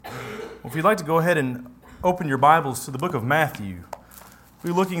Well, if you'd like to go ahead and open your Bibles to the book of Matthew,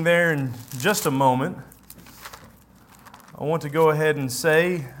 we'll be looking there in just a moment. I want to go ahead and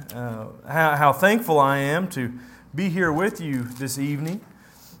say how thankful I am to be here with you this evening,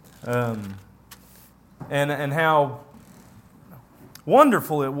 and how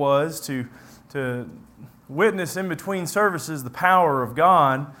wonderful it was to witness in between services the power of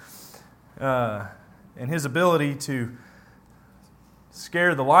God and His ability to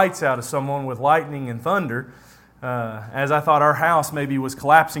scare the lights out of someone with lightning and thunder, as I thought our house maybe was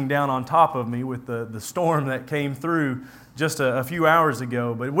collapsing down on top of me with the storm that came through just a few hours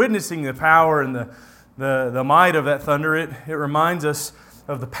ago. But witnessing the power and the might of that thunder, it reminds us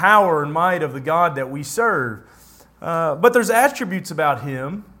of the power and might of the God that we serve. But there's attributes about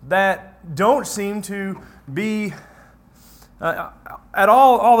Him that don't seem to be at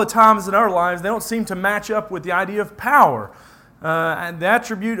all the times in our lives, they don't seem to match up with the idea of power. And the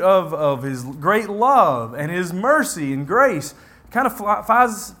attribute of His great love and His mercy and grace kind of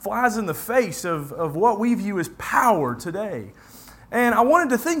flies in the face of what we view as power today. And I wanted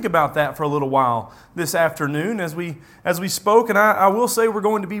to think about that for a little while this afternoon as we spoke. And I will say we're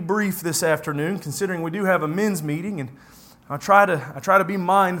going to be brief this afternoon, considering we do have a men's meeting, and I try to be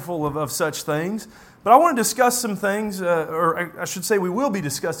mindful of such things. But I want to discuss some things, or I should say we will be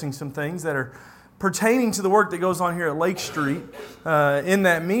discussing some things that are pertaining to the work that goes on here at Lake Street in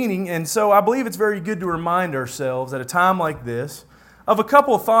that meeting. And so I believe it's very good to remind ourselves at a time like this of a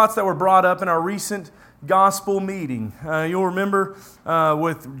couple of thoughts that were brought up in our recent gospel meeting. You'll remember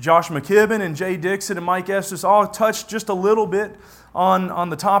with Josh McKibben and Jay Dixon and Mike Estes all touched just a little bit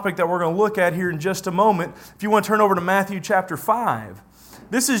on the topic that we're going to look at here in just a moment. If you want to turn over to Matthew chapter 5.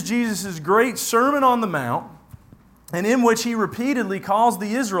 This is Jesus' great Sermon on the Mount, and in which He repeatedly calls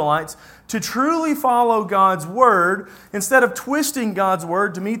the Israelites to truly follow God's Word instead of twisting God's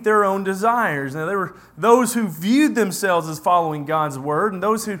Word to meet their own desires. Now, there were those who viewed themselves as following God's Word, and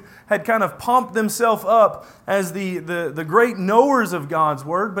those who had kind of pumped themselves up as the great knowers of God's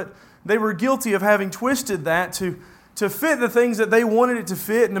Word, but they were guilty of having twisted that to fit the things that they wanted it to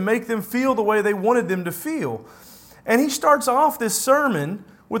fit and to make them feel the way they wanted them to feel. And He starts off this sermon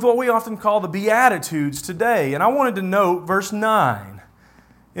with what we often call the Beatitudes today. And I wanted to note verse 9.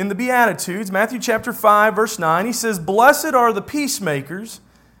 In the Beatitudes, Matthew chapter 5, verse 9, He says, "Blessed are the peacemakers,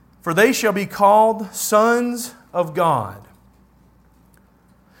 for they shall be called sons of God."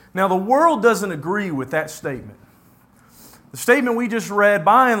 Now, the world doesn't agree with that statement. The statement we just read,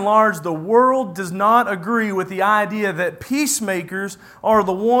 by and large, the world does not agree with the idea that peacemakers are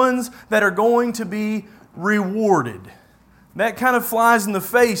the ones that are going to be rewarded. That kind of flies in the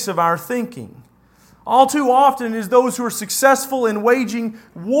face of our thinking. All too often is those who are successful in waging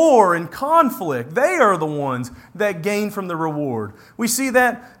war and conflict, they are the ones that gain from the reward. We see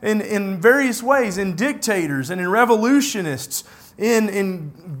that in various ways, in dictators and in revolutionists,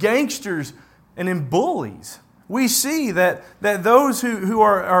 in gangsters and in bullies. We see that those who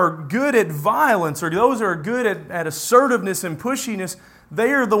are good at violence, or those who are good at assertiveness and pushiness,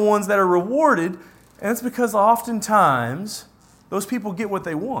 they are the ones that are rewarded. And it's because oftentimes those people get what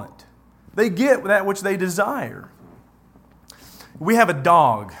they want. They get that which they desire. We have a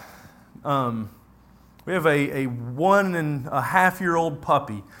dog. We have a 1.5-year-old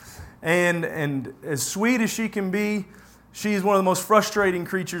puppy. And as sweet as she can be, she's one of the most frustrating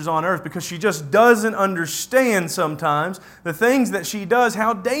creatures on earth because she just doesn't understand sometimes the things that she does,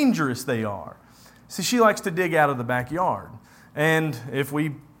 how dangerous they are. See, she likes to dig out of the backyard. And if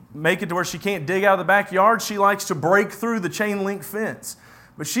we make it to where she can't dig out of the backyard, she likes to break through the chain link fence.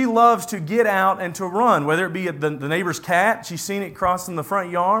 But she loves to get out and to run, whether it be the neighbor's cat, she's seen it crossing the front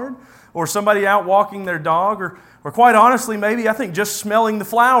yard, or somebody out walking their dog, or quite honestly, maybe I think just smelling the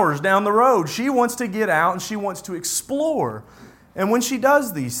flowers down the road. She wants to get out and she wants to explore. And when she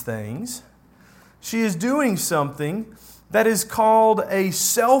does these things, she is doing something that is called a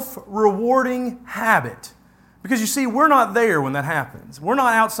self-rewarding habit. Because you see, we're not there when that happens. We're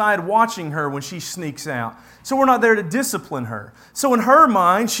not outside watching her when she sneaks out. So we're not there to discipline her. So in her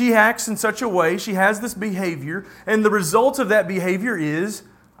mind, she acts in such a way, she has this behavior, and the result of that behavior is,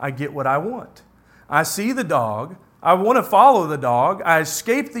 I get what I want. I see the dog, I want to follow the dog, I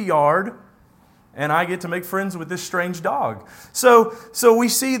escape the yard, and I get to make friends with this strange dog. So we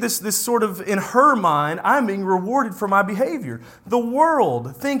see this sort of, in her mind, I'm being rewarded for my behavior. The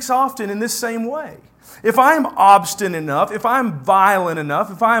world thinks often in this same way. If I'm obstinate enough, if I'm violent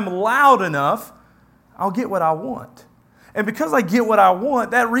enough, if I'm loud enough, I'll get what I want. And because I get what I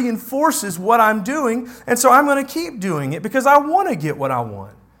want, that reinforces what I'm doing, and so I'm going to keep doing it because I want to get what I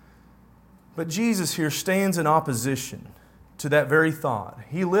want. But Jesus here stands in opposition to that very thought.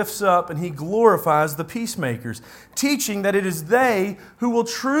 He lifts up and He glorifies the peacemakers, teaching that it is they who will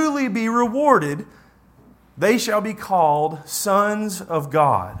truly be rewarded. They shall be called sons of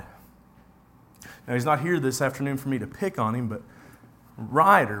God. Now, He's not here this afternoon for me to pick on Him, but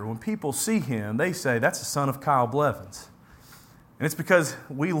Ryder, when people see him, they say, that's the son of Kyle Blevins. And it's because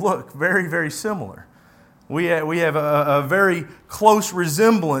we look very, very similar. We have a very close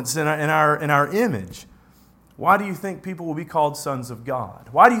resemblance in our image. Why do you think people will be called sons of God?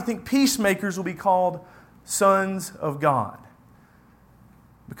 Why do you think peacemakers will be called sons of God?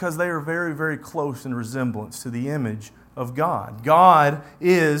 Because they are very, very close in resemblance to the image of God. God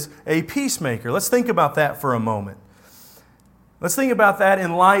is a peacemaker. Let's think about that for a moment. Let's think about that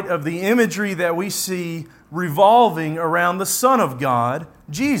in light of the imagery that we see revolving around the Son of God,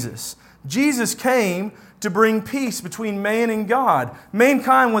 Jesus. Jesus came to bring peace between man and God.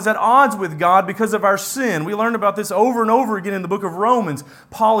 Mankind was at odds with God because of our sin. We learned about this over and over again in the book of Romans.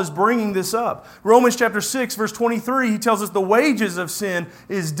 Paul is bringing this up. Romans chapter 6, verse 23, he tells us the wages of sin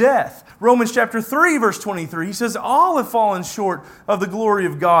is death. Romans chapter 3, verse 23, he says all have fallen short of the glory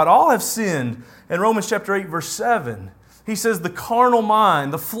of God. All have sinned. And Romans chapter 8, verse 7, he says the carnal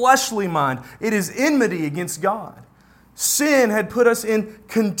mind, the fleshly mind, it is enmity against God. Sin had put us in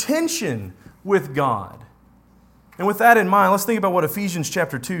contention with God. And with that in mind, let's think about what Ephesians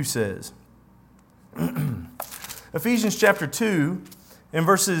chapter 2 says. Ephesians chapter 2 and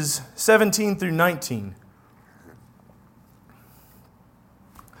verses 17 through 19.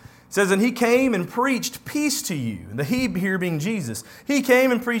 It says, and He came and preached peace to you. The He here being Jesus. He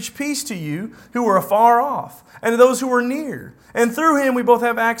came and preached peace to you who were afar off, and to those who were near. And through Him we both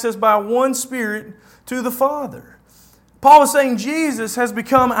have access by one Spirit to the Father. Paul is saying Jesus has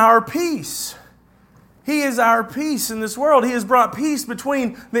become our peace. He is our peace in this world. He has brought peace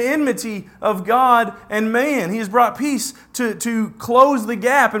between the enmity of God and man. He has brought peace to close the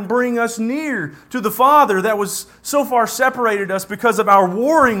gap and bring us near to the Father that was so far separated us because of our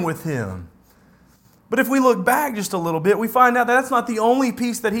warring with Him. But if we look back just a little bit, we find out that that's not the only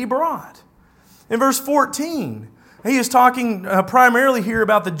peace that He brought. In verse 14, He is talking primarily here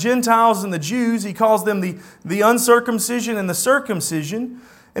about the Gentiles and the Jews. He calls them the uncircumcision and the circumcision.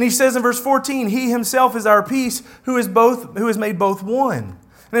 And He says in verse 14, He Himself is our peace, who has made both one, and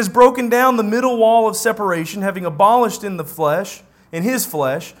has broken down the middle wall of separation, having abolished in His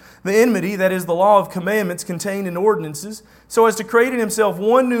flesh, the enmity, that is the law of commandments contained in ordinances, so as to create in Himself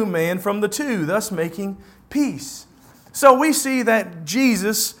one new man from the two, thus making peace. So we see that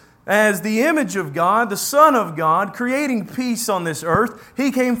Jesus, as the image of God, the Son of God, creating peace on this earth,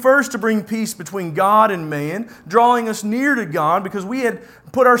 He came first to bring peace between God and man, drawing us near to God because we had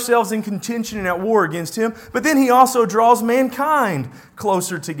put ourselves in contention and at war against Him. But then He also draws mankind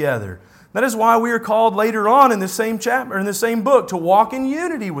closer together. That is why we are called later on in the same chapter, in the same book, to walk in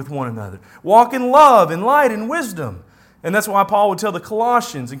unity with one another, walk in love and light and wisdom. And that's why Paul would tell the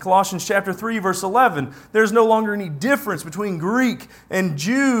Colossians in Colossians chapter 3, verse 11, there's no longer any difference between Greek and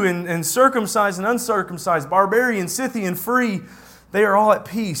Jew and circumcised and uncircumcised, barbarian, Scythian, free. They are all at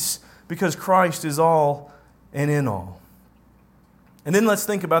peace because Christ is all and in all. And then let's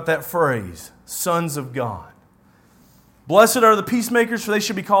think about that phrase, sons of God. Blessed are the peacemakers, for they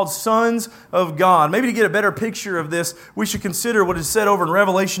should be called sons of God. Maybe to get a better picture of this, we should consider what is said over in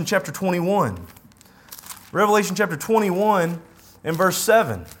Revelation chapter 21. Revelation chapter 21 and verse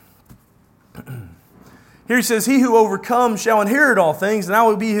 7. Here he says, He who overcomes shall inherit all things, and I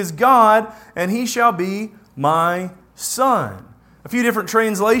will be his God, and he shall be my son. A few different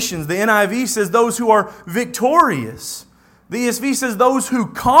translations. The NIV says those who are victorious. The ESV says those who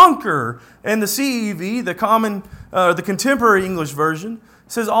conquer. And the CEV, the contemporary English version,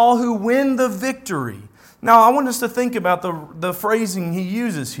 says all who win the victory. Now, I want us to think about the phrasing he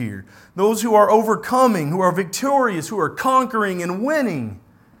uses here. Those who are overcoming, who are victorious, who are conquering and winning.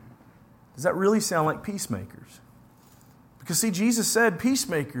 Does that really sound like peacemakers? Because see, Jesus said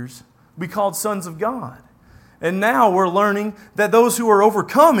peacemakers will be called sons of God. And now we're learning that those who are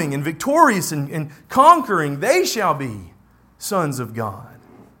overcoming and victorious and conquering, they shall be sons of God.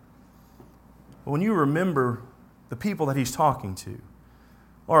 But when you remember the people that he's talking to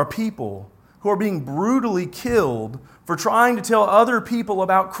are people who are being brutally killed for trying to tell other people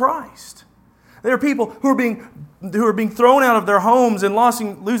about Christ. There are people who are being thrown out of their homes and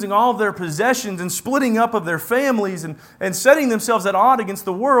losing all of their possessions and splitting up of their families and setting themselves at odds against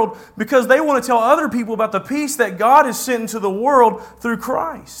the world because they want to tell other people about the peace that God has sent into the world through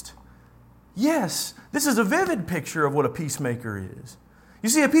Christ. Yes, this is a vivid picture of what a peacemaker is. You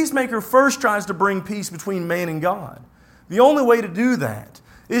see, a peacemaker first tries to bring peace between man and God. The only way to do that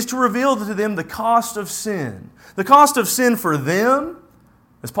is to reveal to them the cost of sin. The cost of sin for them,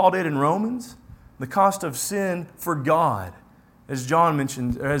 as Paul did in Romans, the cost of sin for God, as John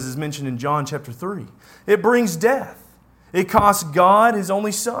mentioned, or as is mentioned in John chapter 3. It brings death. It costs God His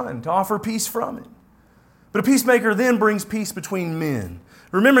only Son to offer peace from it. But a peacemaker then brings peace between men.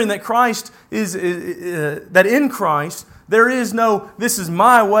 Remembering that that in Christ, there is no, this is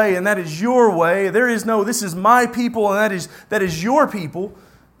my way and that is your way. There is no, this is my people and that is your people.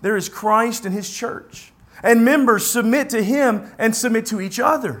 There is Christ and His church. And members submit to Him and submit to each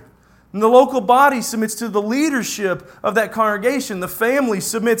other. And the local body submits to the leadership of that congregation. The family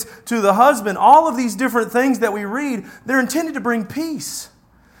submits to the husband. All of these different things that we read, they're intended to bring peace.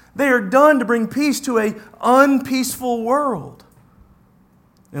 They are done to bring peace to an unpeaceful world.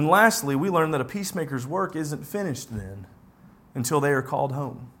 And lastly, we learn that a peacemaker's work isn't finished then until they are called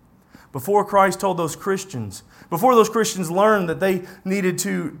home. Before Christ told those Christians, before those Christians learned that they needed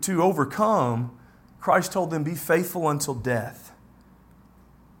to overcome, Christ told them, be faithful until death.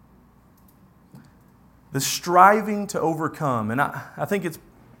 The striving to overcome, and I think it's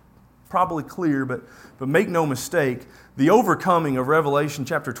probably clear, but make no mistake, the overcoming of Revelation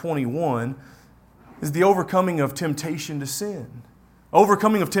chapter 21 is the overcoming of temptation to sin.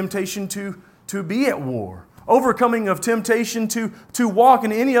 Overcoming of temptation to be at war. Overcoming of temptation to walk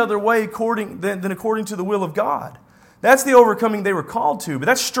in any other way than according to the will of God. That's the overcoming they were called to. But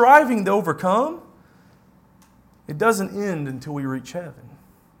that striving to overcome, it doesn't end until we reach heaven.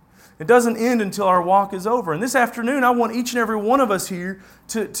 It doesn't end until our walk is over. And this afternoon, I want each and every one of us here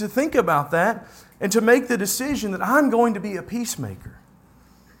to think about that and to make the decision that I'm going to be a peacemaker.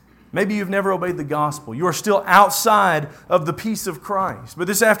 Maybe you've never obeyed the gospel. You are still outside of the peace of Christ. But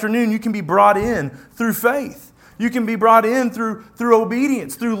this afternoon, you can be brought in through faith. You can be brought in through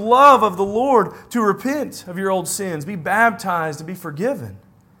obedience, through love of the Lord, to repent of your old sins, be baptized, and be forgiven.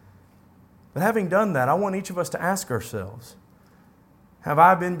 But having done that, I want each of us to ask ourselves, have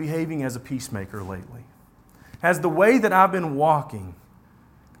I been behaving as a peacemaker lately? Has the way that I've been walking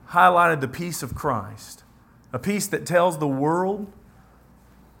highlighted the peace of Christ? A peace that tells the world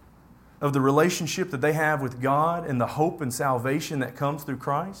of the relationship that they have with God and the hope and salvation that comes through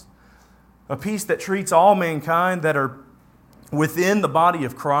Christ. A peace that treats all mankind that are within the body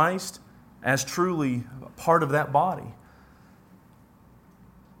of Christ as truly part of that body.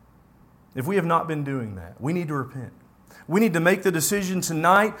 If we have not been doing that, we need to repent. We need to make the decision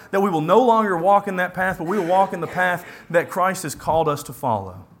tonight that we will no longer walk in that path, but we will walk in the path that Christ has called us to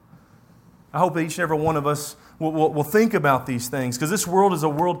follow. I hope that each and every one of us will think about these things, because this world is a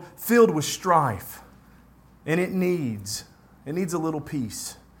world filled with strife, and it needs a little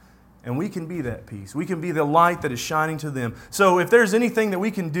peace. And we can be that peace. We can be the light that is shining to them. So if there's anything that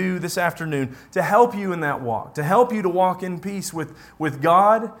we can do this afternoon to help you in that walk, to help you to walk in peace with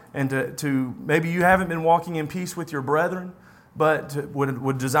God, and to maybe you haven't been walking in peace with your brethren, but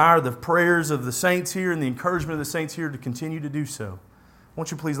would desire the prayers of the saints here and the encouragement of the saints here to continue to do so, won't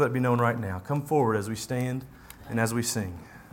you please let it be known right now? Come forward as we stand and as we sing.